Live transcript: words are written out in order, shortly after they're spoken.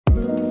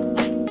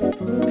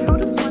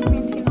does one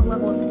maintain the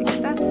level of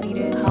success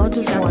needed? How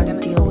does one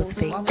deal with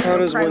fake? How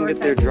does one get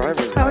their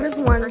driver's How does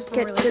one license?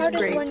 get good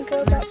grades? Go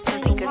about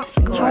finding good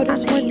score How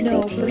does on one the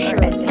know ACT for or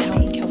sure?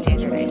 SAT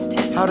standardized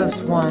test? How does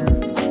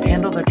one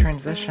handle the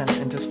transition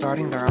into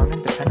starting their own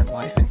independent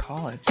life in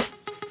college?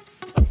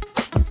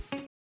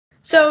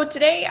 So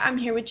today I'm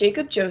here with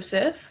Jacob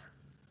Joseph.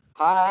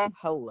 Hi,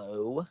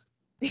 hello.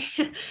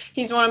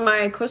 He's one of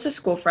my closest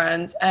school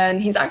friends,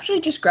 and he's actually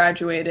just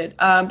graduated.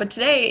 But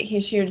today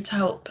he's here to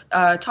help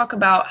talk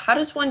about how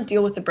does one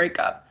deal with a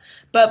breakup.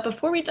 But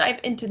before we dive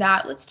into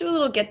that, let's do a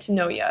little get to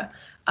know you.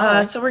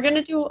 So we're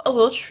gonna do a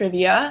little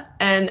trivia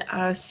and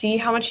see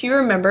how much you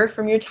remember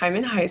from your time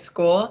in high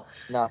school.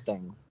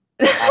 Nothing.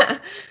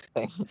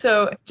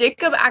 So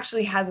Jacob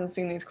actually hasn't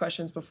seen these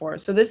questions before.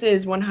 So this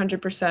is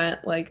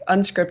 100% like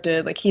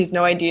unscripted. Like he has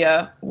no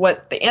idea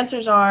what the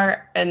answers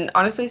are. And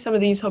honestly, some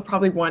of these he'll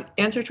probably want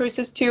answer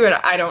choices too, and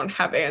I don't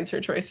have answer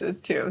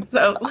choices too.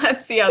 So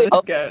let's see how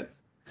this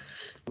goes.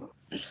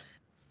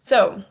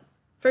 So,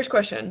 first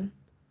question.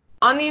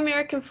 On the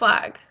American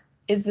flag,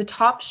 is the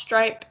top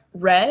stripe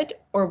red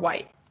or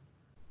white?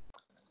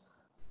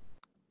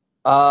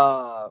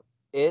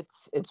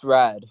 It's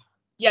red.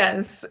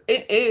 Yes,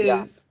 it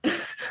is. Yeah.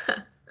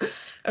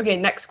 Okay,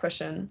 next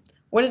question.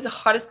 What is the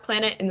hottest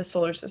planet in the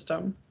solar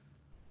system?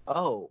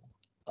 I'm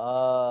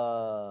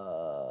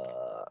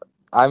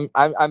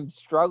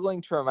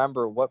struggling to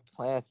remember what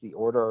planets the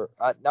order.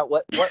 Not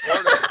what order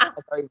the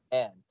planets are even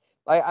in.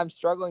 Like I'm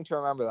struggling to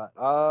remember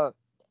that.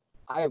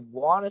 I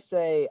want to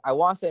say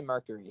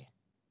Mercury.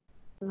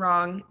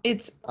 Wrong.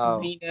 It's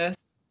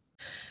Venus.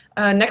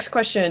 Next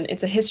question.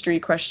 It's a history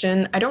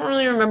question. I don't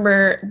really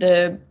remember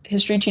the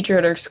history teacher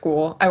at our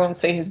school. I won't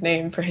say his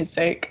name for his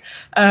sake.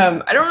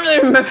 I don't really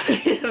remember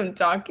him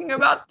talking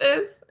about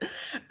this.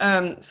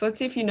 So let's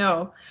see if you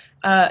know.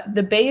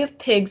 The Bay of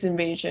Pigs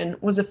invasion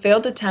was a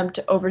failed attempt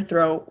to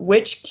overthrow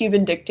which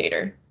Cuban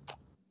dictator?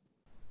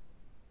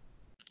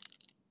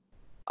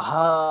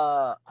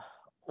 I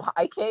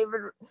can't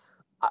even.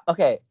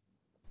 Okay.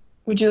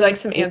 Would you like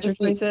some answer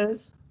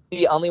choices?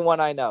 The only one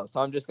I know, so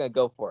I'm just gonna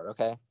go for it.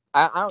 Okay.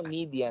 I don't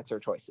need the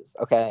answer choices.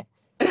 Okay.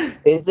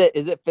 Is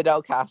it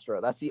Fidel Castro?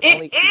 That's the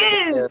only.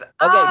 It is.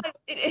 Okay.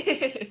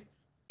 It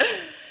is.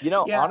 You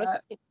know,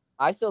 honestly,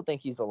 I still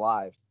think he's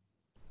alive.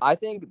 I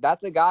think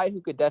that's a guy who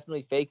could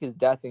definitely fake his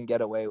death and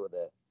get away with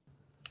it.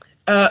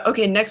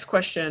 Okay, next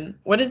question.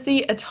 What is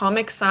the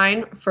atomic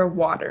sign for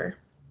water?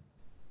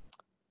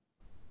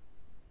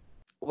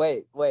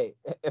 Wait.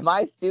 Am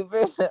I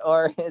stupid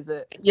or is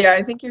it? Yeah,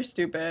 I think you're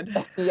stupid.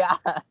 Yeah.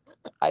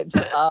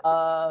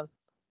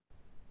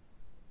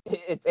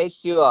 It's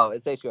H2O.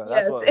 It's H2O.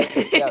 That's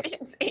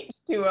it's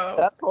H2O.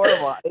 That's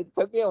horrible. It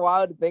took me a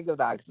while to think of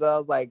that because I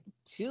was like,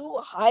 2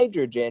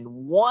 hydrogen,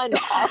 1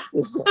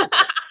 oxygen.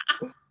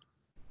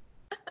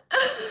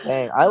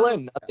 Dang, I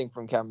learned nothing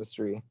from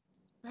chemistry.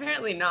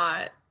 Apparently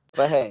not.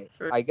 But hey,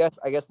 I guess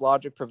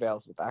logic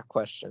prevails with that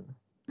question.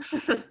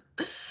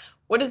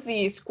 What is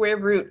the square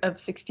root of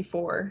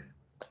 64?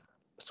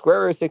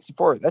 Square root of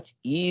 64. That's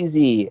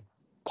easy.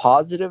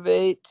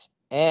 +8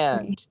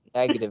 and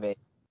 -8.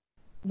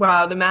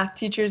 Wow, the math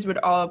teachers would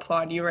all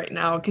applaud you right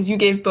now because you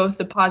gave both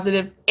the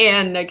positive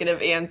and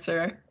negative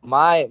answer.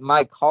 My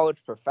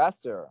college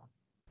professor,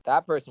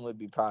 that person would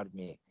be proud of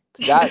me.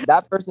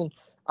 That person,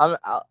 I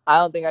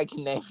don't think I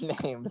can name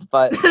names,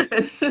 but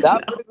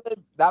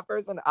that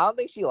person, I don't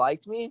think she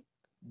liked me,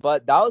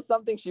 but that was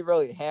something she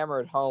really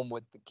hammered home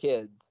with the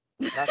kids.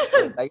 Not the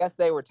kids. I guess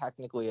they were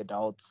technically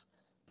adults,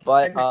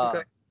 but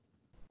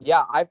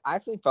yeah, I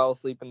actually fell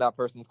asleep in that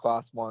person's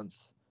class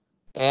once.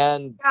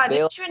 And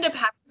didn't you end up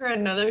having her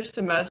another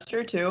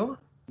semester too?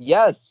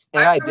 Yes,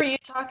 and I remember you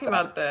talking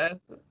about this.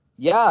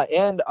 Yeah,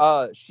 and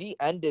she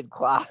ended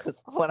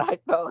class when I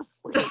fell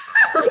asleep.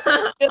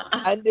 Just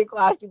ended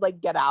class. She's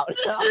like, "Get out!" And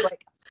I'm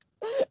like,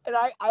 and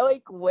I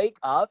like wake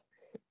up,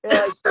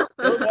 and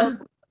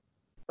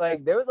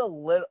there was a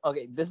little.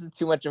 Okay, this is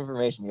too much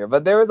information here,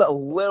 but there was a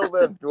little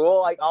bit of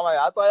drool like on my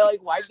mouth, so I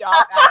like wiped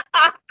off.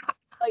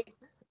 Like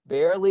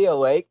barely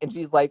awake, and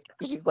she's like,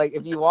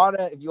 if you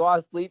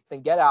wanna sleep,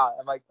 then get out.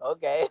 I'm like,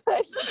 okay.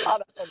 I just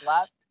got up and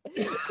left.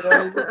 It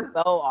was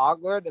so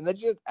awkward, and then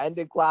she just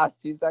ended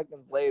class 2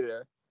 seconds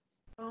later.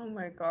 Oh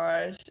my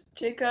gosh,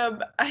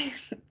 Jacob, I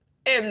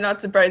am not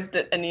surprised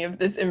at any of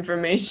this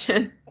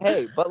information.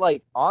 Hey, but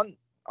like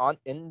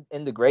in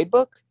the grade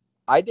book,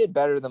 I did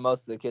better than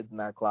most of the kids in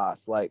that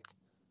class. Like,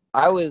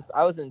 I was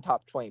in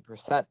top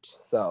 20%.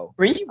 So.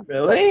 Were you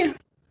really?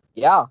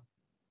 Yeah.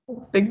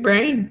 Big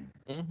brain.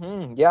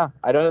 Yeah,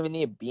 I don't even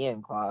need to be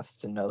in class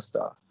to know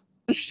stuff.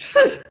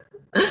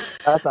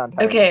 That's not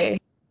okay.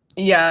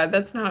 Yeah,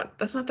 that's not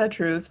that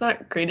true. It's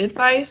not great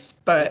advice,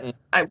 but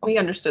we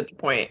understood the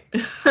point.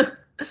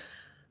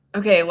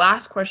 Okay,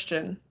 last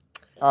question.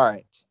 All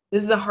right.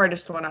 This is the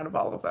hardest one out of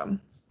all of them.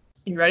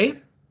 You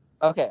ready?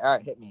 Okay, all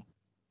right, hit me.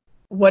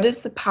 What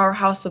is the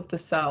powerhouse of the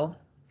cell?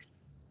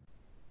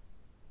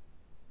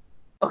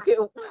 Okay,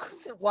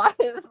 why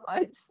am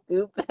I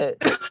stupid?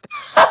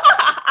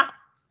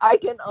 I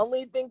can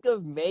only think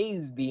of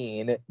maize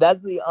bean.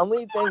 That's the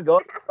only thing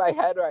going through my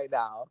head right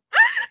now.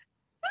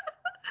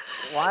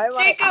 Why am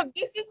Jacob,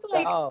 this is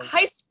like No.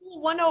 high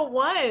school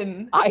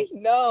 101. I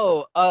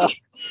know.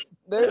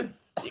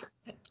 There's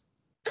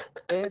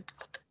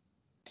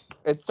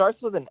it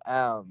starts with an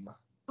M.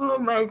 Oh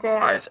my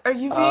gosh. Are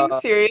you being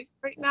serious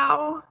right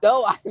now?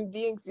 No, I'm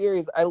being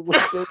serious. I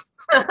literally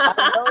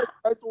I know it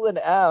starts with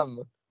an M,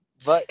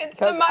 but It's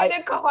the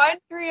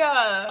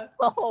mitochondria.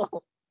 Oh,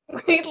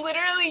 We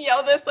literally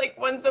yell this like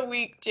once a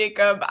week,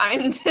 Jacob.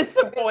 I'm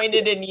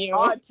disappointed in you.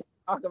 I to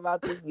talk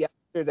about this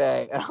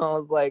yesterday, and I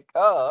was like,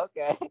 oh,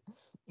 okay.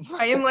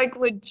 I am like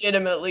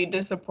legitimately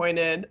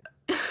disappointed.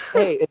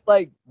 Hey, it's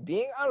like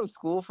being out of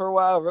school for a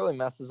while really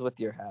messes with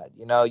your head.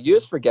 You know, you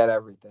just forget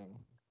everything.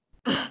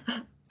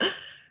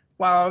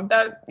 Wow,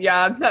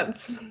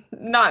 that's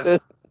not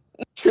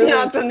Truly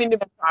not something to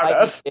be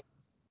proud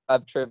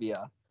of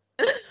trivia.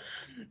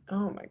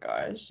 Oh my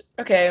gosh.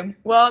 Okay,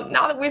 well,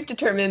 now that we've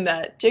determined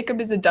that Jacob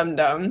is a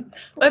dum-dum,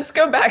 let's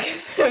go back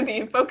to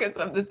the focus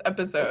of this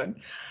episode.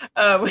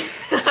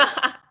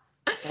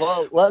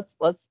 Well, let's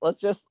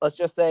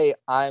just say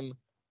I'm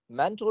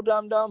mental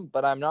dum dum,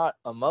 but I'm not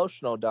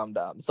emotional dum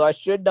dum. So I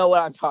should know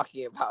what I'm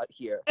talking about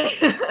here.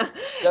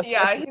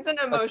 Yeah, he's an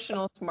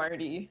emotional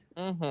smarty.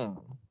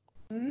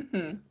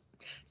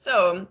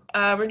 So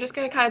we're just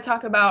going to kind of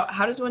talk about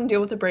how does one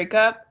deal with a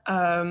breakup,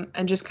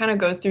 and just kind of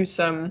go through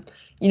some,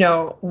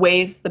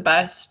 ways, the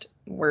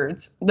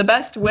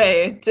best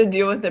way to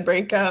deal with a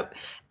breakup,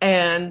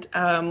 and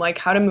like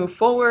how to move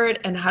forward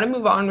and how to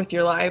move on with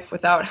your life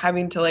without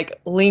having to like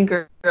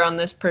linger on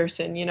this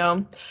person.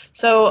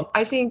 So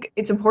I think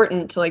it's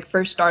important to like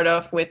first start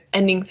off with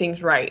ending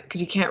things right,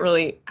 because you can't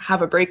really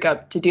have a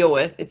breakup to deal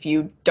with if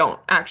you don't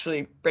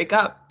actually break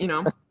up.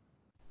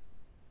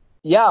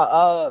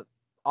 Yeah,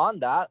 on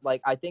that,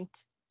 like I think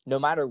no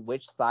matter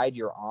which side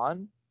you're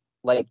on,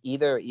 like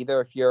either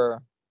if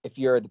you're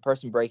the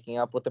person breaking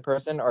up with the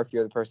person, or if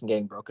you're the person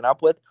getting broken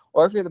up with,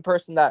 or if you're the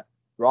person that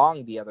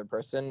wronged the other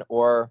person,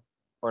 or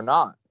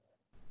not,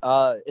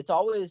 it's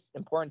always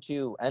important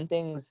to end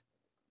things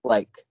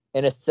like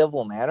in a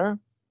civil manner.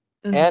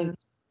 And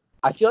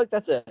I feel like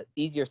that's a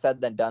easier said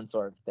than done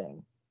sort of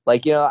thing.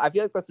 Like, I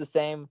feel like that's the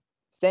same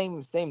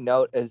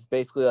note as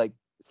basically like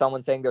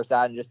someone saying they're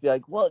sad and just be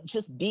like, well,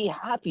 just be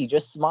happy,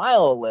 just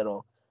smile a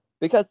little,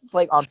 because it's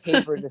like on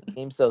paper it just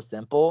seems so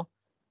simple,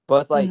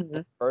 but it's like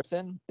in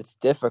person it's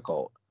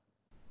difficult.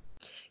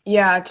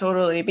 Yeah,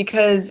 totally.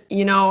 Because,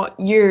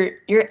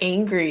 you're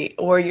angry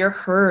or you're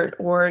hurt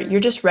or you're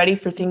just ready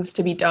for things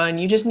to be done.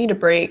 You just need a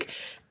break.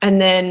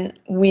 And then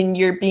when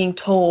you're being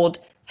told,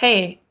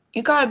 hey,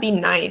 you gotta be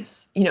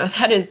nice,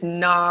 that is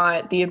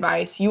not the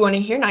advice you want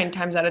to hear 9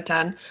 times out of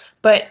 10.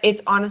 But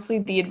it's honestly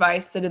the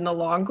advice that in the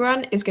long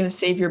run is going to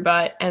save your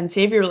butt and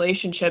save your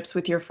relationships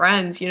with your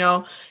friends.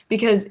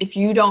 Because if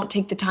you don't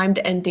take the time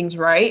to end things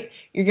right,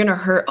 you're going to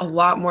hurt a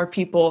lot more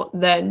people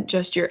than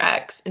just your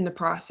ex in the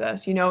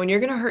process, and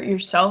you're going to hurt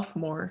yourself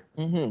more.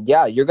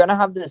 Yeah, you're going to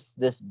have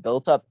this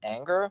built up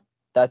anger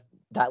that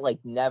like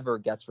never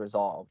gets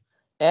resolved.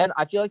 And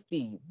I feel like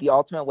the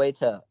ultimate way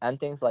to end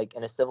things like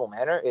in a civil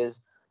manner is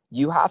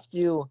you have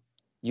to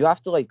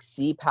like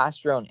see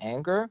past your own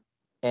anger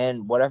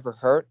and whatever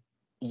hurt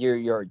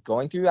you're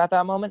going through at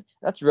that moment.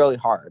 That's really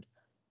hard.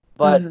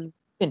 But you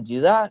can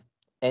do that,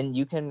 and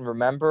you can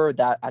remember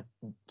that at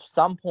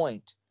some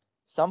point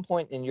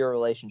in your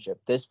relationship,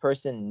 this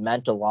person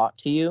meant a lot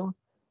to you,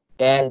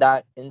 and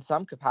that in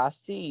some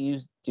capacity you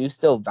do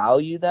still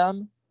value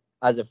them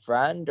as a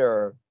friend,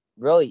 or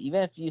really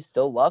even if you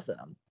still love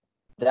them,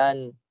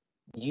 then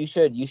you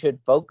should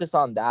focus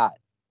on that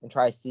and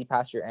try to see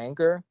past your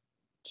anger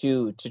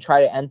to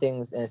try to end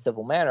things in a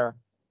civil manner,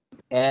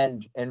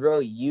 and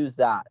really use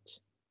that,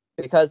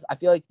 because I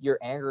feel like your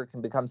anger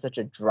can become such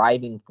a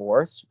driving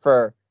force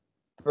for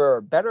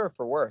better or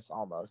for worse,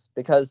 almost,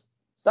 because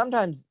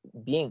sometimes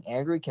being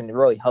angry can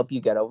really help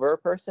you get over a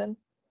person,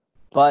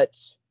 but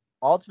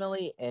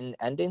ultimately in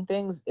ending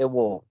things it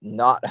will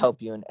not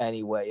help you in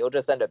any way. You'll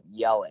just end up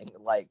yelling.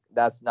 Like,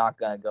 that's not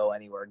gonna go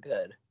anywhere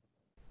good.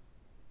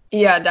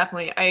 Yeah,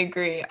 definitely. I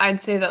agree.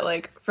 I'd say that,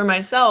 like, for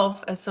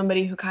myself, as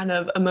somebody who kind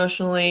of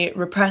emotionally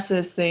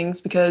represses things,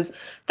 because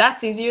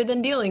that's easier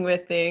than dealing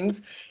with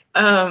things,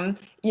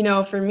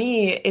 for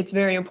me, it's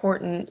very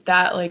important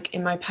that, like,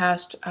 in my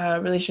past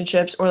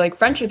relationships or, like,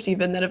 friendships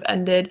even that have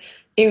ended,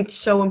 it's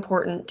so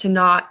important to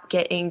not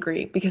get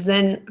angry, because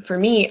then for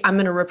me, I'm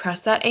going to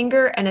repress that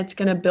anger and it's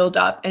going to build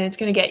up and it's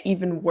going to get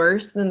even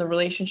worse than the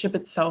relationship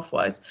itself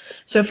was.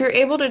 So if you're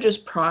able to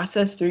just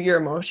process through your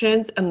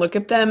emotions and look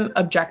at them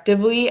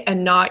objectively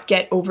and not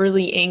get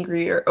overly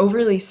angry or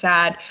overly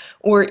sad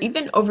or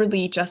even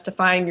overly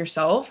justifying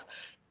yourself,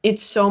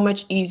 it's so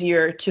much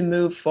easier to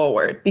move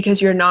forward,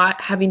 because you're not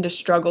having to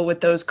struggle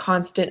with those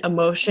constant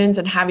emotions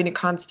and having to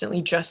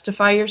constantly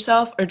justify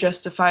yourself or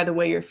justify the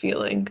way you're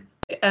feeling.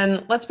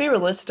 And let's be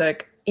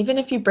realistic. even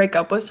if you break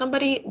up with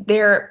somebody,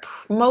 they're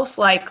most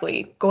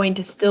likely going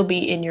to still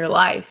be in your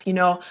life. You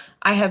know,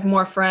 I have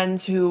more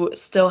friends who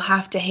still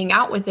have to hang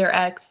out with their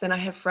ex than I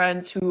have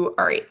friends who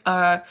are,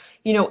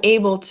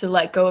 able to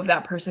let go of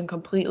that person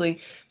completely.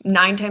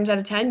 9 times out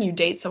of 10, you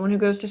date someone who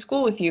goes to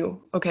school with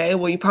you. Okay,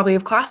 well, you probably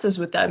have classes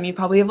with them. You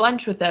probably have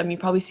lunch with them. You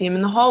probably see them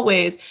in the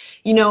hallways,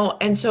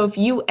 and so if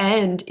you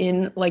end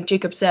in, like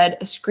Jacob said,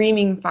 a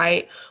screaming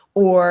fight,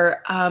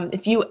 or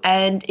if you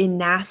end in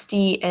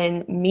nasty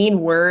and mean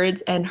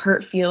words and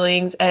hurt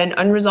feelings and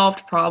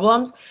unresolved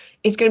problems,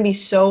 it's going to be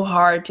so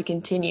hard to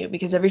continue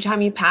because every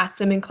time you pass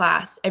them in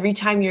class, every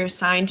time you're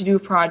assigned to do a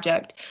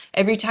project,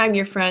 every time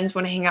your friends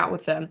want to hang out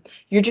with them,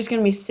 you're just going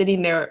to be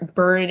sitting there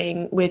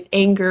burning with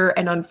anger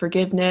and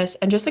unforgiveness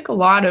and just like a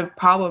lot of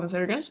problems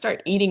that are going to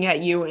start eating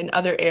at you in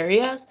other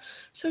areas.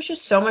 So it's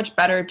just so much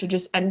better to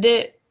just end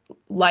it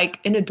like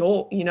an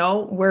adult.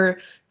 We're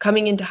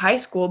coming into high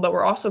school, but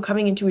we're also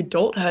coming into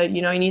adulthood.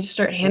 You need to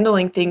start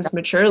handling things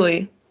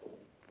maturely.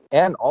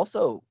 And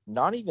also,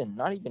 not even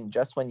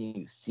just when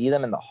you see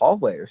them in the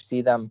hallway or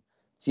see them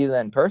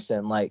in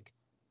person. Like,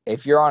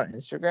 if you're on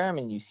Instagram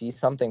and you see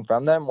something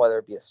from them, whether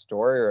it be a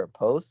story or a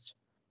post,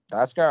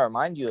 that's gonna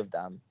remind you of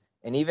them.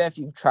 And even if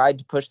you've tried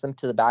to push them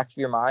to the back of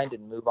your mind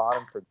and move on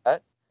and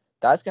forget,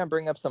 that's gonna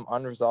bring up some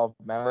unresolved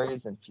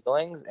memories and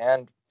feelings,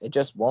 and it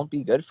just won't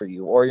be good for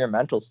you or your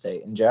mental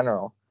state in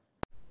general.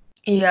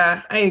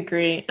 Yeah, I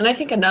agree. And I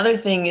think another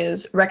thing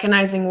is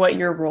recognizing what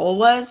your role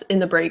was in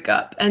the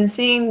breakup and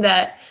seeing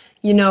that,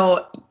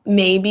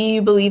 maybe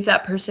you believe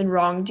that person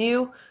wronged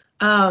you,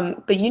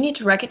 but you need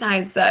to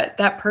recognize that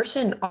that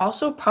person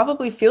also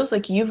probably feels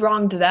like you've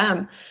wronged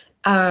them.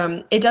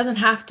 It doesn't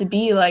have to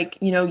be like,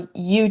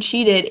 you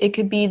cheated. It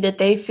could be that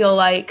they feel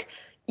like,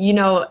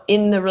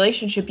 in the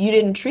relationship, you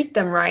didn't treat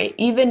them right,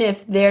 even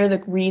if they're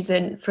the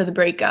reason for the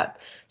breakup.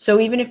 So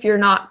even if you're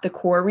not the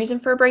core reason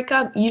for a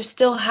breakup, you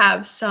still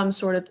have some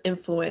sort of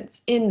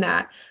influence in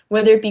that,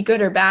 whether it be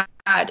good or bad.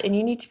 And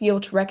you need to be able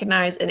to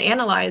recognize and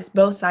analyze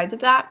both sides of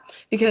that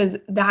because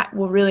that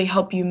will really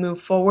help you move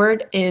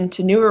forward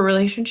into newer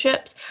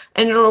relationships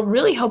and it'll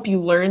really help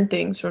you learn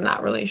things from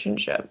that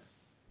relationship.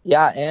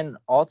 Yeah, and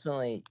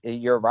ultimately,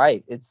 you're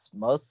right. It's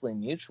mostly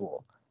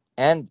mutual.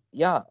 And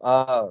yeah,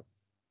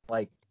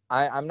 like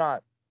I'm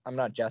not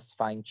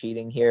justifying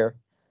cheating here,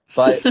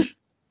 but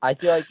I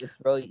feel like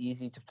it's really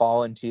easy to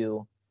fall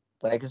into,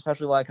 like,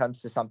 especially when it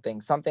comes to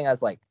something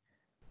as like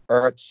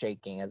earth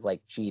shaking as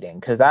like cheating,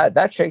 because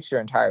that shakes your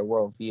entire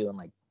worldview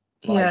and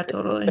Yeah, it's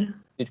totally. a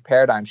huge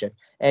paradigm shift,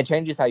 and it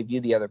changes how you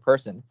view the other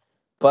person.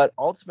 But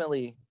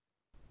ultimately,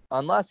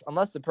 unless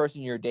the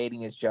person you're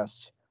dating is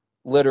just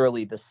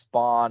literally the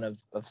spawn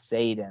of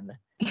Satan,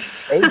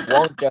 they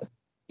won't just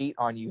cheat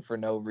on you for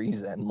no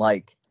reason.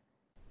 Like,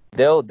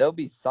 there'll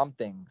be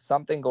something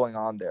going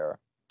on there.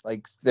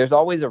 Like, there's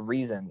always a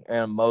reason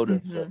and a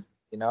motive for it,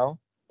 you know.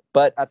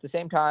 But at the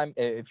same time,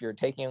 if you're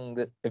taking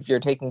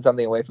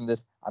something away from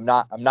this, I'm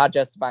not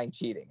justifying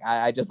cheating.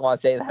 I just want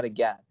to say that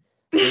again.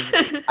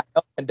 I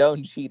don't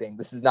condone cheating.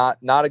 This is not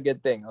a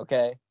good thing.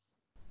 Okay.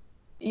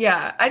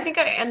 Yeah, I think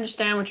I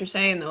understand what you're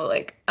saying though.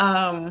 Like,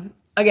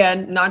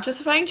 again, not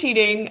justifying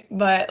cheating,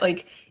 but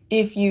like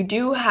if you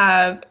do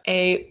have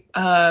a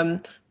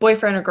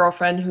boyfriend or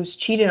girlfriend who's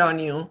cheated on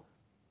you,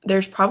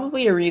 there's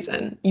probably a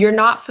reason. You're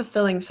not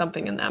fulfilling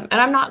something in them.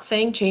 And I'm not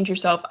saying change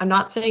yourself. I'm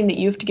not saying that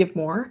you have to give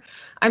more.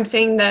 I'm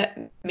saying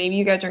that maybe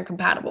you guys aren't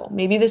compatible.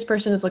 Maybe this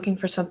person is looking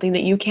for something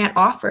that you can't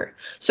offer.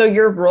 So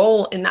your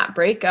role in that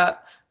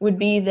breakup would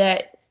be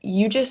that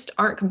you just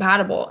aren't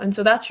compatible. And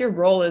so that's your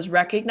role, is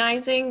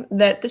recognizing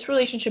that this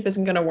relationship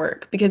isn't going to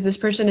work because this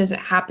person isn't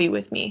happy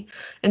with me.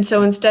 And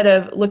so instead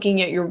of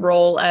looking at your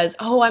role as,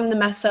 oh, I'm the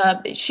mess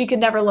up, she could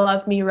never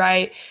love me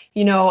right,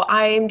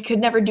 I could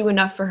never do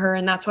enough for her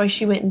and that's why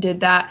she went and did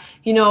that.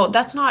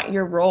 That's not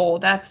your role.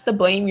 That's the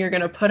blame you're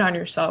going to put on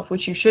yourself,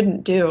 which you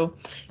shouldn't do.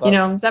 But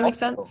Does that make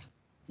also, sense?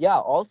 yeah,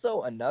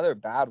 also another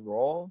bad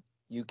role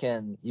you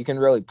can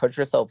really put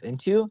yourself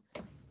into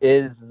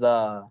is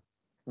the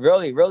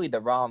really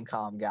the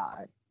rom-com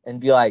guy,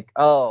 and be like,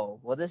 oh,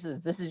 well, this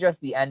is just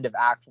the end of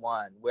act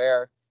 1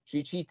 where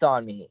she cheats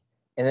on me,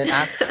 and then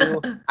act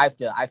 2 I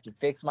have to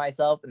fix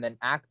myself, and then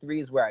act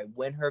 3 is where I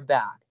win her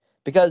back.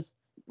 Because,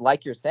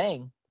 like you're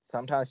saying,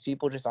 sometimes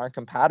people just aren't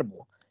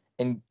compatible,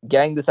 and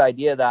getting this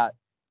idea that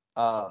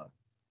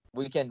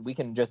we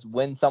can just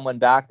win someone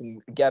back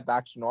and get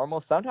back to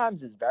normal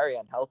sometimes is very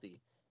unhealthy,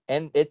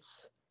 and it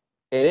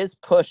is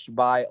pushed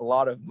by a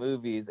lot of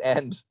movies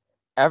and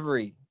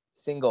every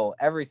single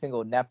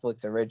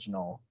Netflix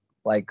original.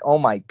 Like, oh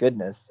my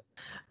goodness.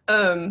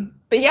 But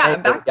yeah,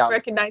 Anyway, back to yeah.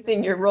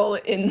 recognizing your role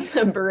in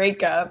the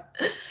breakup.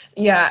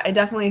 Yeah, I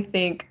definitely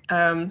think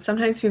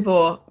sometimes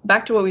people,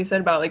 back to what we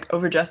said about like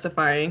over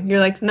justifying,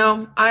 you're like,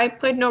 no, I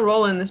played no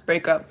role in this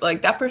breakup.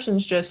 Like that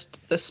person's just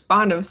the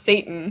spawn of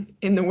Satan,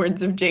 in the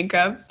words of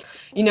Jacob,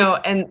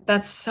 and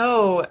that's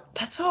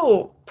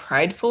so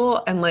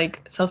prideful and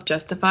like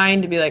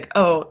self-justifying to be like,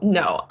 oh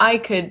no, I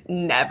could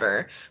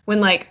never.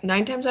 When like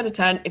 9 times out of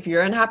 10, if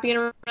you're unhappy in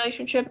a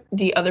relationship,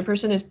 the other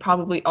person is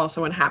probably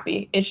also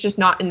unhappy. It's just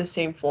not in the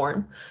same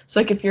form. So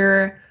like if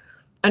you're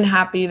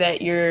unhappy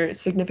that your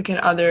significant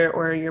other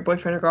or your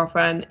boyfriend or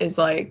girlfriend is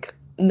like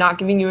not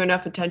giving you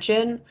enough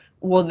attention,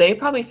 well, they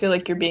probably feel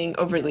like you're being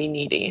overly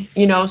needy,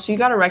 So you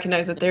got to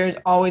recognize that there is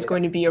always Yeah.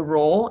 going to be a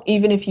role,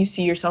 even if you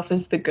see yourself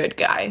as the good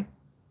guy.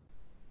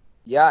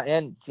 Yeah,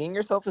 and seeing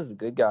yourself as a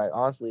good guy,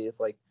 honestly, it's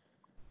like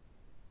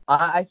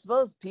I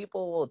suppose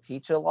people will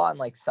teach a lot in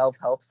like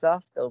self-help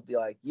stuff. They'll be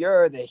like,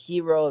 "You're the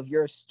hero of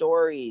your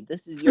story.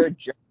 This is your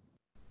journey."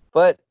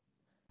 But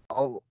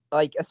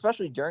like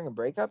especially during a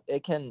breakup,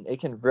 it can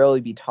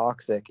really be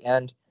toxic,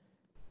 and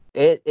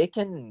it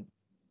can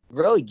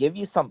really give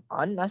you some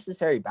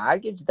unnecessary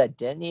baggage that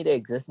didn't need to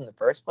exist in the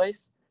first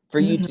place for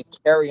you Mhm. to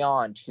carry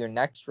on to your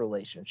next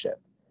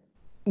relationship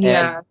and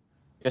Yeah.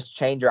 just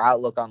change your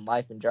outlook on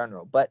life in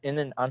general, but in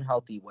an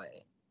unhealthy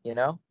way, you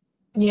know?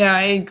 Yeah,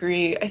 I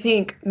agree. I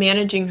think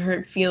managing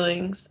hurt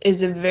feelings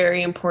is a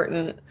very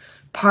important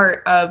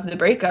part of the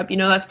breakup.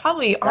 That's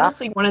probably Yeah.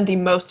 honestly one of the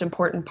most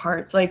important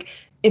parts. Like,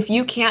 if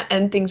you can't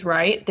end things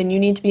right, then you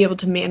need to be able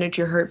to manage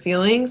your hurt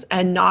feelings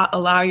and not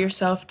allow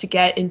yourself to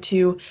get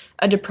into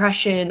a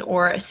depression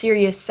or a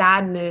serious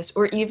sadness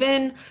or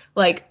even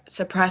like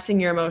suppressing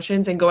your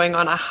emotions and going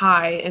on a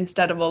high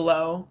instead of a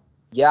low.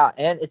 Yeah,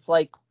 and it's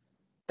like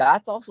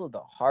that's also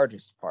the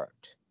hardest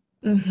part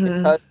Mm-hmm.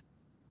 because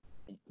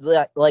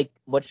like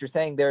what you're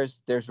saying,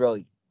 there's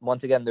really,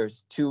 once again,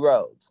 there's two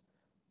roads.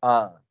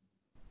 Uh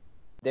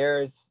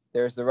there's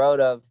the road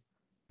of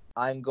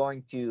I'm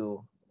going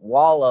to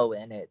wallow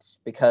in it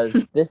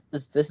because this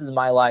is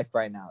my life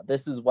right now.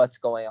 This is what's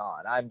going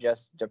on. I'm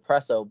just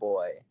depresso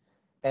boy.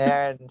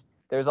 And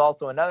there's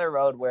also another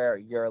road where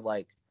you're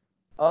like,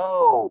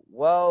 "Oh,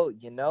 well,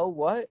 you know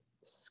what?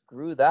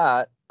 Screw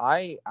that.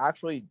 I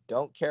actually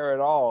don't care at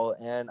all,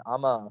 and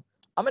I'm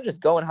gonna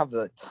just go and have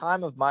the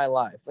time of my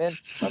life." And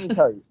let me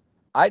tell you,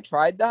 I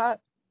tried that.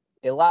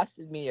 It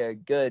lasted me a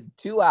good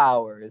 2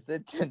 hours.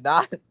 It did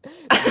not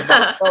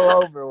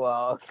go over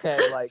well.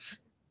 Okay, like,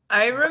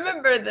 I but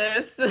remember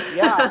this.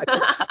 yeah,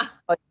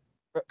 like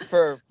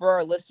for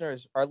our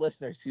listeners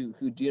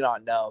who do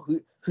not know,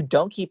 who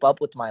don't keep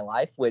up with my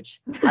life,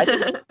 which I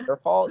think is their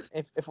fault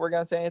if we're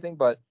gonna say anything,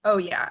 but Oh,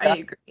 yeah, I that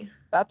agree.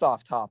 that's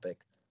off topic.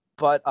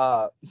 But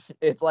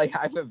it's like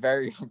I have a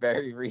very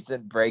very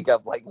recent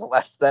breakup like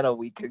less than a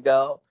week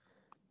ago,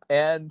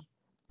 and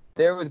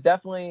there was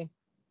definitely,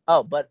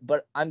 oh, but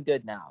I'm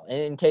good now. And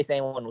in case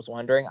anyone was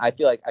wondering, I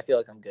feel like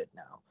I'm good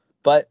now.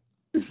 But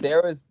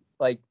there was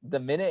like the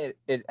minute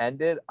it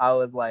ended,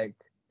 the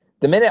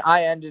minute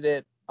I ended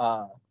it,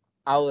 I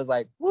was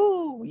like,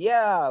 woo,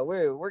 yeah,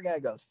 we're gonna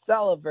go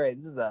celebrate.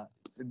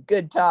 It's a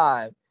good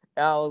time.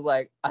 And I was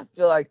like, I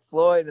feel like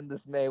Floyd and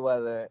this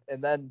Mayweather.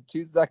 And then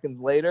 2 seconds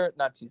later,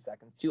 not 2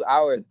 seconds, 2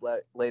 hours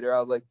later, I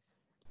was like,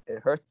 it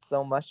hurts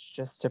so much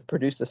just to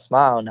produce a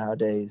smile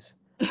nowadays.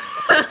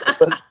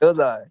 It was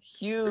a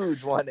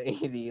huge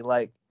 180.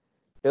 Like,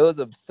 it was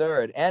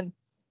absurd. And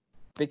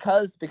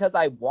because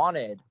I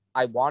wanted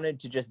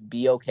to just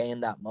be okay in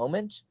that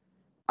moment,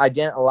 I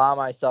didn't allow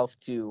myself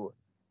to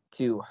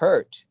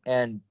hurt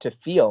and to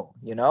feel,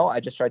 I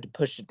just tried to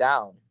push it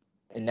down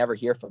and never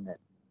hear from it.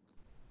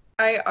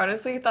 I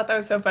honestly thought that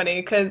was so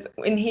funny because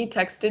when he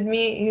texted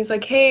me, he's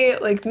like, "Hey,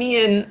 like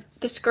me and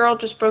this girl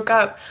just broke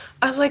up."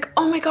 I was like,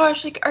 "Oh my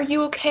gosh, like, are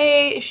you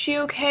okay? Is she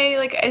okay?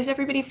 Like, is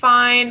everybody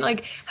fine?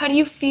 Like, how do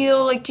you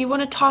feel? Like, do you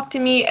want to talk to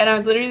me?" And I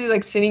was literally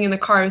like sitting in the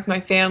car with my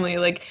family,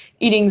 like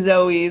eating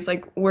Zoe's.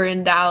 Like, we're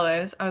in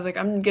Dallas. I was like,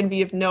 "I'm gonna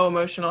be of no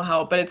emotional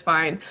help, but it's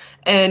fine."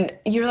 And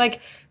you're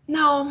like,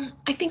 "No,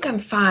 I think I'm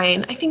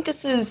fine. I think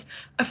this is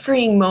a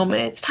freeing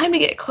moment. It's time to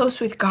get close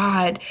with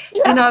God."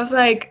 Yeah. And I was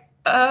like,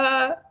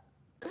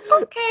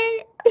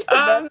 okay.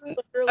 And then I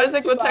literally was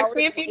like, two well, text hours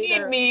me if you need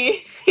later,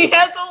 me.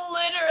 Yes,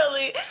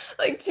 literally,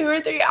 like 2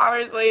 or 3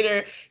 hours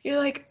later, you're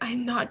like,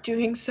 I'm not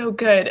doing so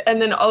good.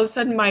 And then all of a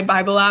sudden, my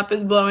Bible app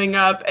is blowing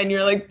up, and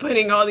you're like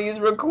putting all these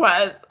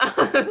requests.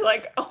 I was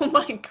like, oh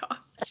my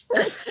gosh.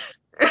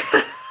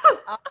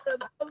 that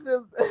was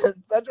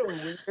just such a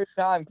weird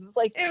time because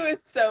It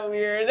was so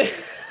weird.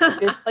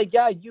 it's like,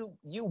 yeah, you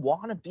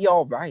want to be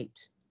all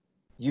right.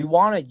 You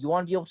want to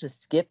be able to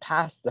skip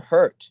past the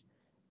hurt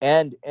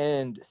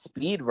and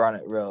speed run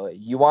it, really.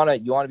 You want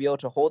to be able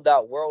to hold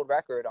that world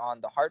record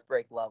on the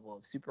heartbreak level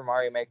of Super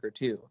Mario Maker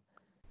 2.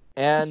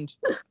 And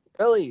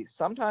really,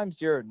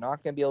 sometimes you're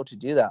not going to be able to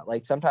do that.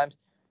 Like,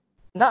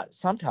 not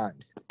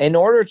sometimes. In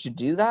order to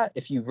do that,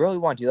 if you really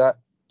want to do that,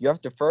 you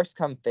have to first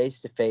come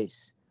face to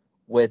face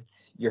with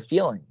your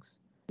feelings.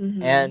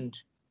 Hmm. And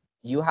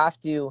you have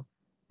to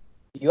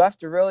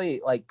really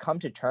like come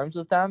to terms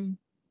with them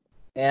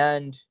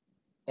and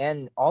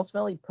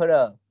ultimately put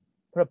a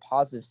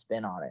positive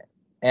spin on it.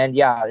 And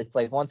yeah, it's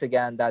like, once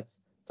again, that's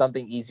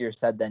something easier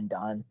said than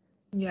done.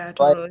 Yeah,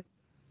 totally. But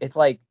it's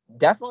like,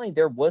 definitely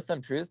there was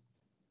some truth.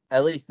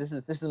 At least this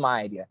is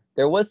my idea.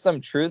 There was some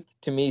truth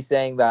to me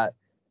saying that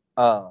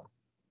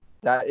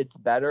that it's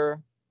better.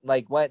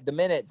 Like, when the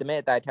minute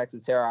that I texted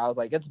Sarah, I was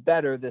like, it's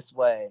better this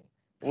way.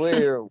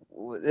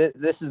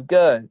 This is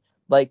good.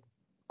 Like,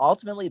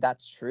 ultimately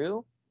that's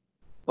true,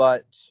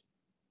 but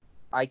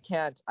I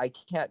can't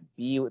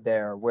be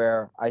there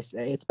where I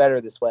say it's better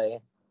this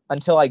way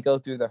until I go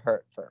through the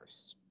hurt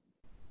first.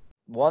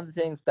 One of the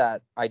things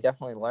that I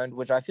definitely learned,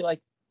 which I feel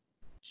like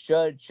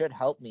should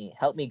help me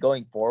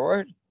going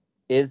forward,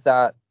 is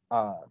that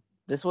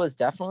this was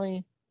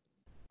definitely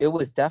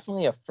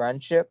a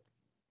friendship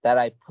that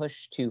I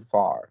pushed too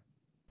far.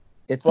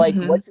 It's like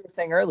what you were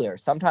saying earlier.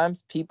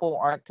 Sometimes people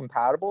aren't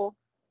compatible,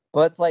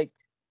 but it's like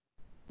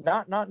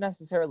not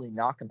necessarily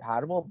not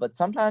compatible, but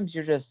sometimes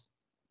you're just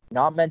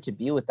not meant to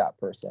be with that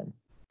person.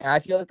 And I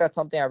feel like that's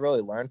something I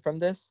really learned from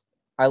this.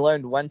 I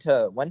learned when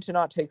to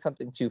not take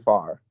something too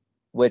far,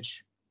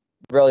 which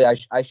really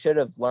I should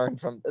have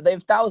learned from.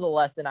 If that was a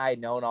lesson I had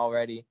known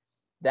already,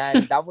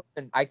 then that would have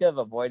been, I could have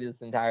avoided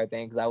this entire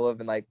thing, because I would have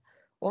been like,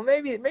 well,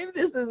 maybe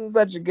this isn't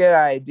such a good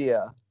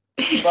idea.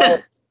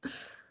 But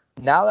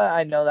now that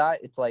I know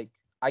that, it's like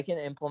I can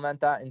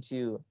implement that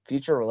into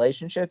future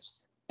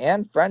relationships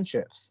and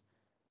friendships,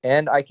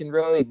 and I can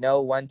really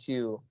know when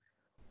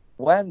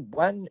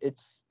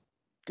it's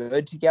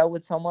good to get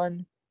with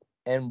someone,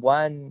 and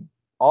when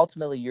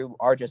ultimately you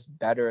are just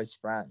better as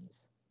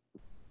friends.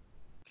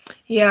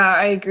 Yeah,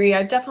 I agree.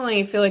 I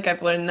definitely feel like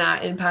I've learned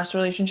that in past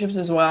relationships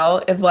as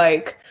well. If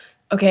like,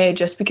 okay,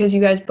 just because you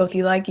guys both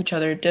like each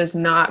other does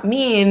not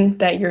mean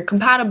that you're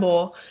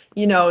compatible.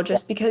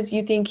 Just because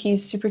you think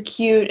he's super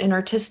cute and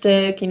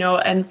artistic,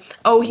 and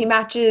oh, he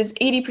matches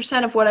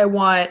 80% of what I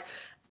want,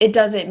 it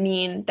doesn't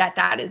mean that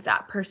that is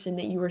that person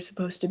that you were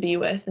supposed to be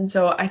with. And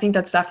so I think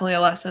that's definitely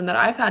a lesson that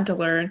I've had to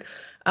learn.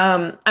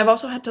 I've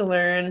also had to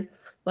learn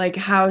like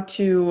how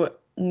to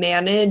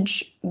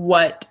manage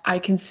what I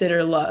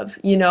consider love.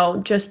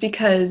 Just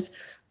because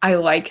I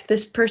like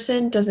this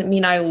person doesn't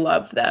mean I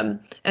love them.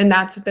 And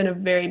that's been a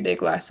very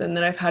big lesson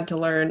that I've had to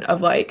learn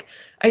of like,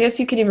 I guess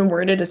you could even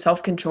word it as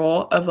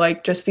self-control of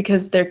like, just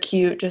because they're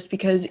cute, just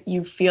because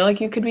you feel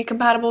like you could be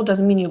compatible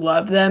doesn't mean you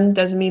love them,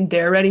 doesn't mean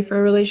they're ready for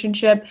a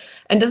relationship,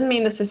 and doesn't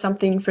mean this is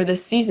something for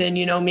this season.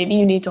 Maybe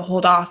you need to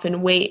hold off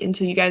and wait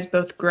until you guys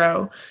both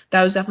grow.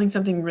 That was definitely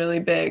something really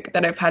big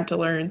that I've had to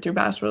learn through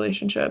past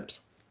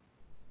relationships.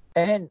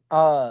 And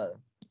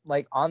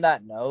like, on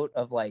that note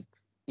of like,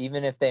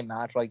 even if they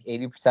match like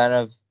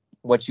 80% of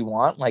what you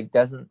want, like,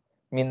 doesn't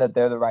mean that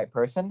they're the right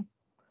person.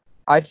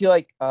 I feel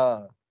like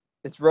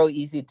it's really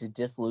easy to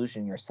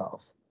disillusion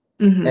yourself.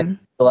 And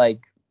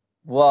like,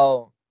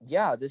 well,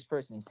 yeah, this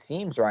person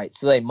seems right,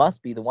 so they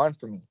must be the one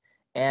for me,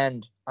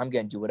 and I'm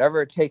gonna do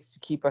whatever it takes to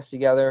keep us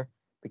together,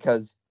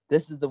 because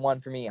this is the one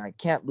for me. I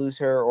can't lose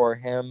her or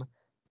him.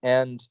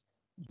 And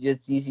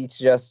it's easy to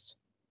just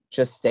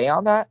stay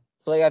on that.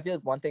 So like, I feel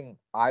like one thing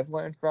I've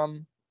learned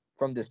from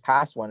this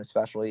past one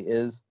especially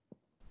is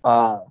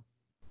to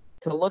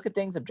look at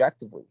things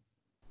objectively,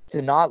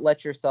 to not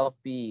let yourself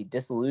be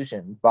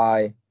disillusioned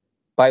by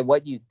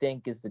what you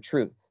think is the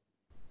truth.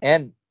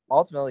 And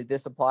ultimately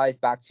this applies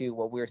back to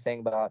what we were saying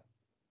about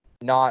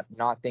not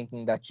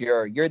thinking that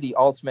you're the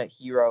ultimate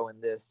hero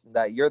in this,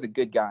 that you're the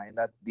good guy and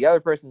that the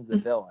other person's the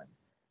villain.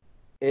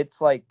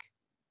 It's like,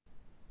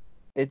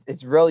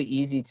 it's really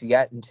easy to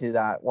get into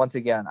that. Once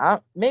again,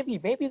 maybe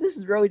this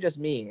is really just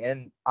me,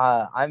 and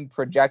I'm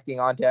projecting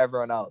onto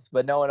everyone else,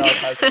 but no one else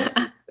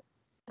has.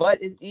 But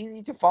it's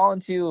easy to fall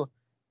into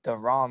the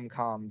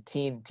rom-com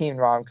teen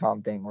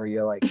rom-com thing where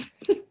you're like,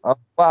 oh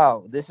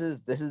wow, this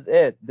is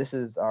it. This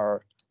is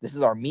our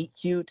meet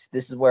cute.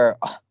 This is where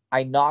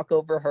I knock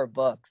over her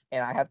books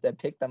and I have to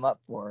pick them up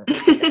for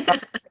her.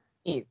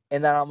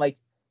 And then I'm like,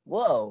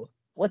 whoa,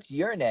 what's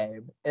your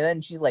name? And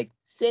then she's like,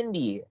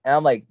 Cindy. And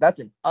I'm like, that's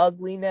an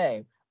ugly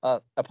name.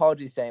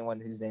 Apologies to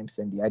anyone whose name's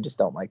Cindy. I just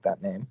don't like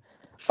that name.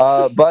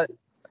 But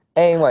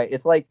anyway,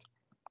 it's like,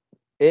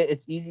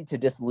 it's easy to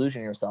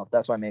disillusion yourself.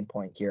 That's my main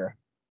point here.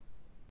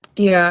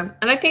 Yeah,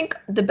 and I think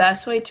the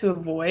best way to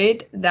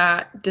avoid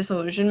that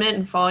disillusionment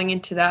and falling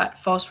into that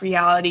false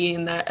reality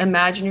and that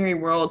imaginary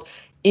world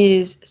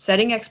is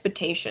setting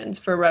expectations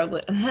for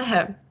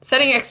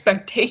setting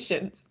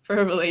expectations for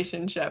a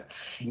relationship.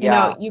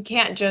 Yeah. You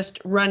can't just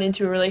run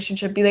into a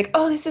relationship, be like,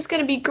 oh, this is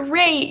going to be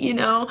great.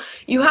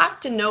 You have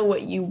to know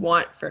what you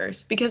want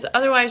first, because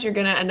otherwise you're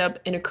going to end up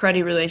in a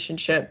cruddy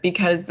relationship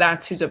because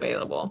that's who's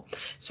available.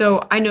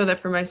 So I know that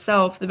for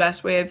myself, the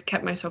best way I've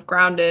kept myself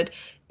grounded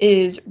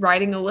is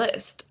writing a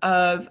list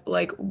of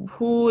like,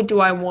 who do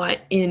I want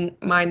in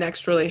my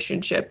next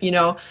relationship,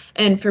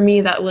 and for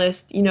me that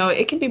list,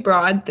 it can be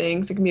broad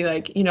things. It can be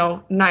like,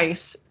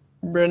 nice,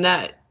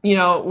 brunette,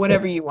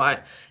 whatever you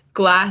want,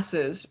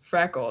 glasses,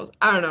 freckles,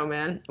 I don't know,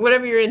 man,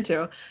 whatever you're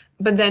into.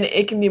 But then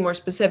it can be more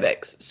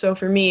specifics. So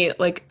for me,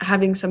 like,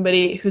 having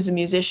somebody who's a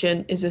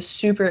musician is a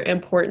super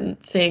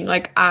important thing.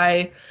 Like,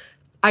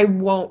 I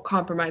won't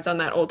compromise on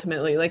that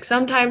ultimately. Like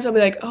sometimes I'll be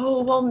like,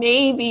 oh, well,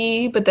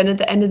 maybe. But then at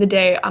the end of the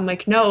day, I'm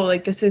like, no,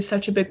 like this is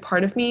such a big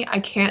part of me. I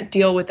can't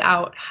deal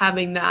without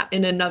having that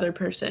in another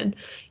person,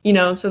 you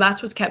know? So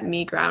that's what's kept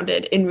me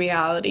grounded in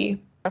reality.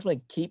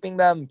 Definitely keeping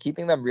them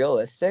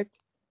realistic.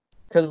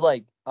 Because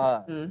like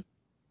Mm.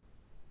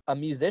 a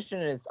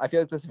musician is, I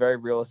feel like this is a very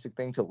realistic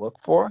thing to look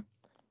for.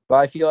 But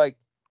I feel like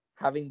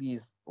having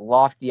these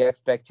lofty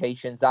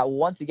expectations that will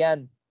once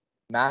again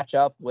match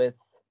up with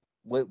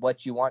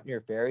what you want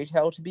your fairy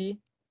tale to be,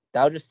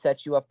 that'll just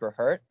set you up for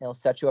hurt and it'll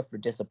set you up for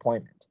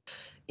disappointment.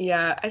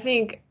 Yeah, I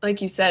think,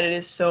 like you said, it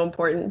is so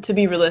important to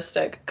be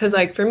realistic. Because,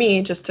 like, for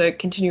me, just to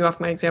continue off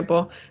my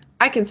example,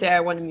 I can say I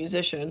want a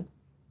musician.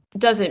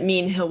 Doesn't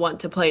mean he'll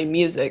want to play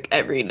music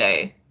every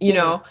day, you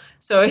know?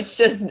 So it's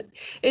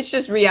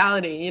just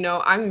reality, you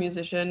know? I'm a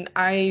musician.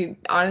 I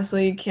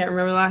honestly can't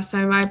remember the last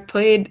time I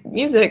played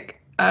music.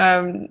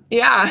 Yeah.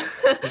 I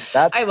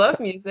That's love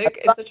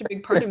music. It's such a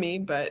big part of me,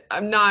 but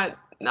I'm not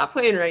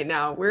playing right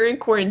now. We're in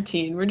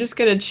quarantine. We're just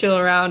gonna chill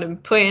around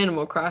and play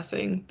Animal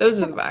Crossing. Those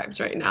are the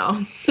vibes right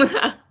now.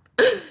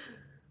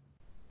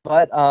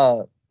 but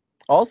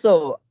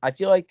also I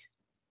feel like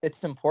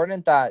it's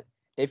important that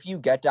if you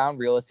get down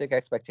realistic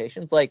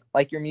expectations, like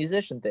your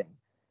musician thing,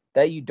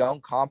 that you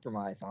don't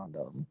compromise on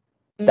them.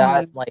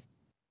 That like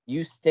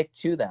you stick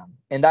to them.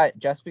 And that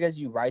just because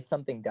you write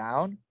something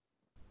down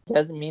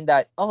doesn't mean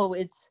that, oh,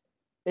 it's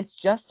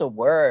just a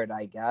word,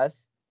 I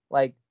guess.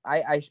 Like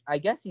I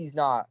guess he's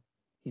not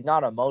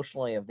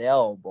emotionally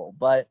available,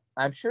 but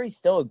I'm sure he's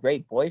still a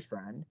great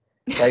boyfriend.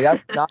 Like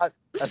that's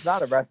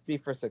not a recipe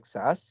for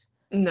success.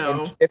 And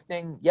No.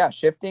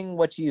 shifting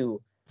what you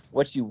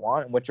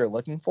want and what you're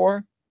looking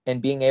for, and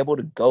being able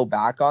to go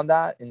back on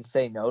that and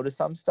say no to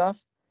some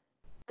stuff,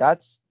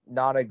 that's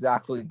not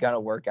exactly gonna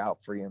work out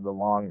for you in the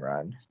long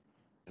run.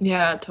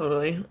 Yeah,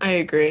 totally. I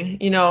agree.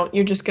 You know,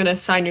 you're just gonna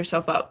sign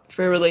yourself up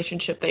for a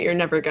relationship that you're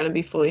never gonna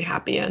be fully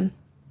happy in.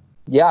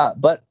 Yeah,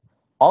 but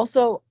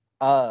also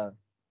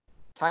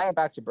tying it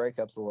back to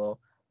breakups a little,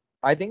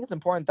 I think it's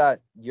important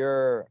that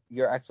your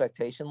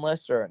expectation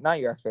list, or not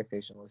your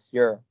expectation list,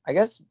 your, I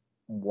guess,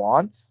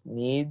 wants,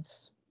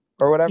 needs,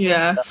 or whatever.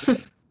 Yeah.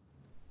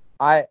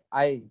 I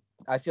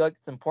feel like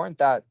it's important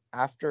that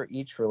after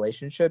each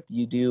relationship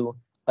you do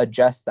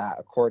adjust that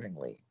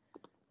accordingly.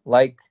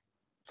 Like,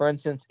 for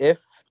instance,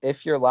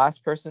 if your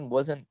last person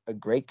wasn't a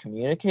great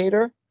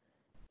communicator,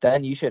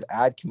 then you should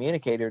add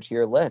communicator to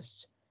your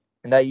list,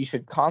 and that you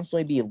should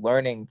constantly be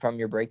learning from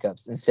your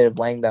breakups instead of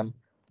letting them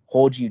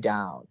hold you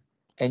down.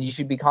 And you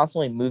should be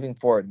constantly moving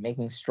forward,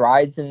 making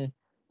strides in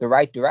the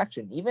right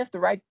direction, even if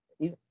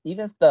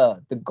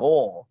the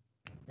goal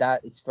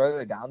that is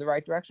further down the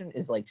right direction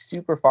is like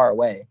super far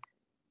away.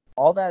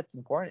 All that's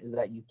important is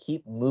that you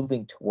keep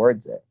moving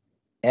towards it.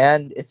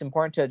 And it's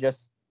important to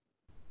just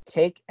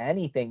take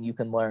anything you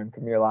can learn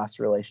from your last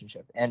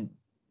relationship and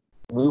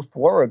move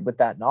forward with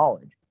that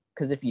knowledge.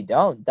 Because if you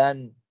don't,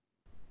 then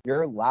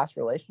your last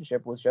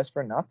relationship was just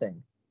for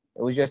nothing.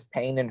 It was just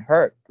pain and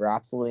hurt for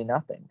absolutely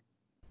nothing.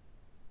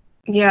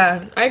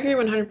 Yeah, I agree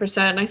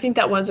 100%. I think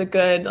that was a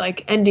good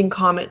like ending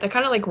comment that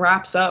kind of like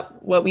wraps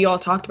up what we all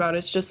talked about.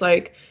 It's just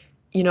like,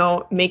 you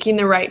know, making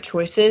the right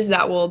choices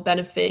that will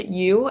benefit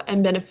you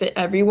and benefit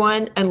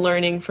everyone and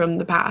learning from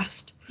the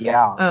past.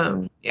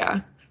 Yeah.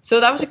 Yeah. So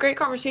that was a great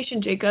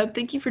conversation, Jacob.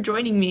 Thank you for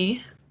joining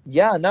me.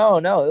 Yeah, no,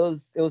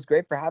 it was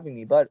great for having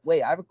me. But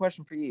wait, I have a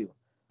question for you.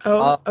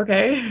 Oh,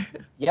 okay.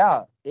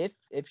 Yeah,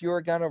 if you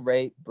were gonna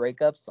rate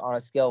breakups on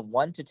a scale of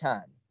 1 to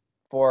 10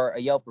 for a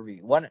Yelp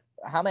review,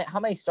 how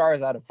many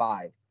stars out of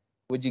 5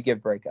 would you give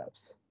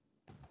breakups?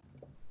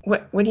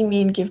 What do you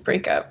mean give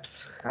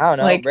breakups? I don't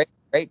know. Like Rate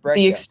the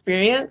breakup.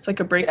 experience, like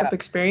a Yeah, breakup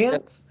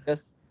experience?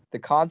 just the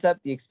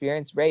concept, the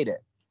experience. Rate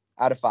it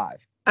out of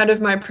 5, Out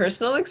of my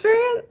personal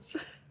experience?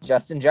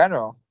 just in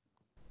general.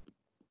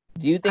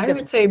 Do you think I it's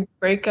would say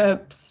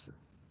breakups.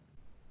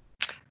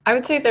 I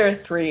would say there are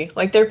three.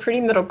 Like they're pretty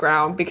middle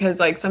ground because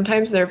like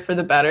sometimes they're for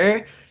the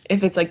better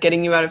if it's like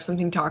getting you out of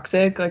something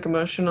toxic, like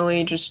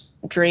emotionally just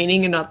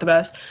draining and not the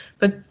best.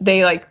 But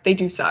they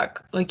do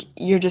suck. Like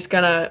you're just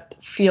gonna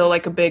feel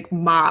like a big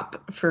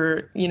mop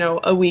for, you know,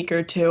 a week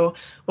or two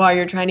while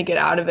you're trying to get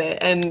out of it.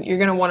 And you're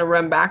gonna want to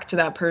run back to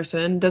that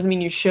person. Doesn't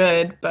mean you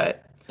should,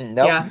 but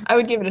nope? yeah, I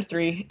would give it a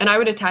 3. And I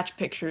would attach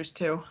pictures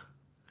too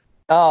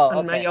Oh,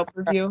 on my okay. Yelp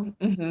review.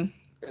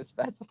 You're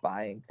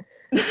specifying.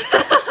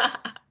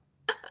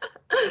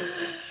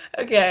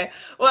 Okay.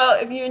 Well,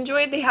 if you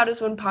enjoyed the How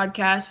Does One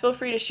podcast, feel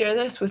free to share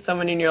this with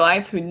someone in your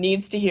life who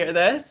needs to hear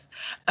this.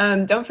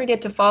 Don't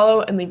forget to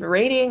follow and leave a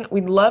rating.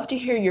 We'd love to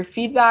hear your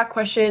feedback,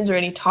 questions, or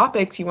any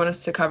topics you want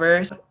us to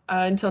cover.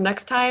 Until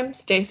next time,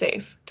 stay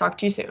safe. Talk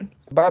to you soon.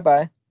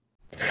 Bye-bye.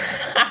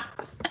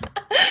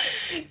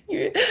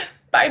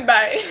 Bye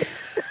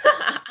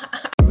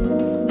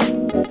bye.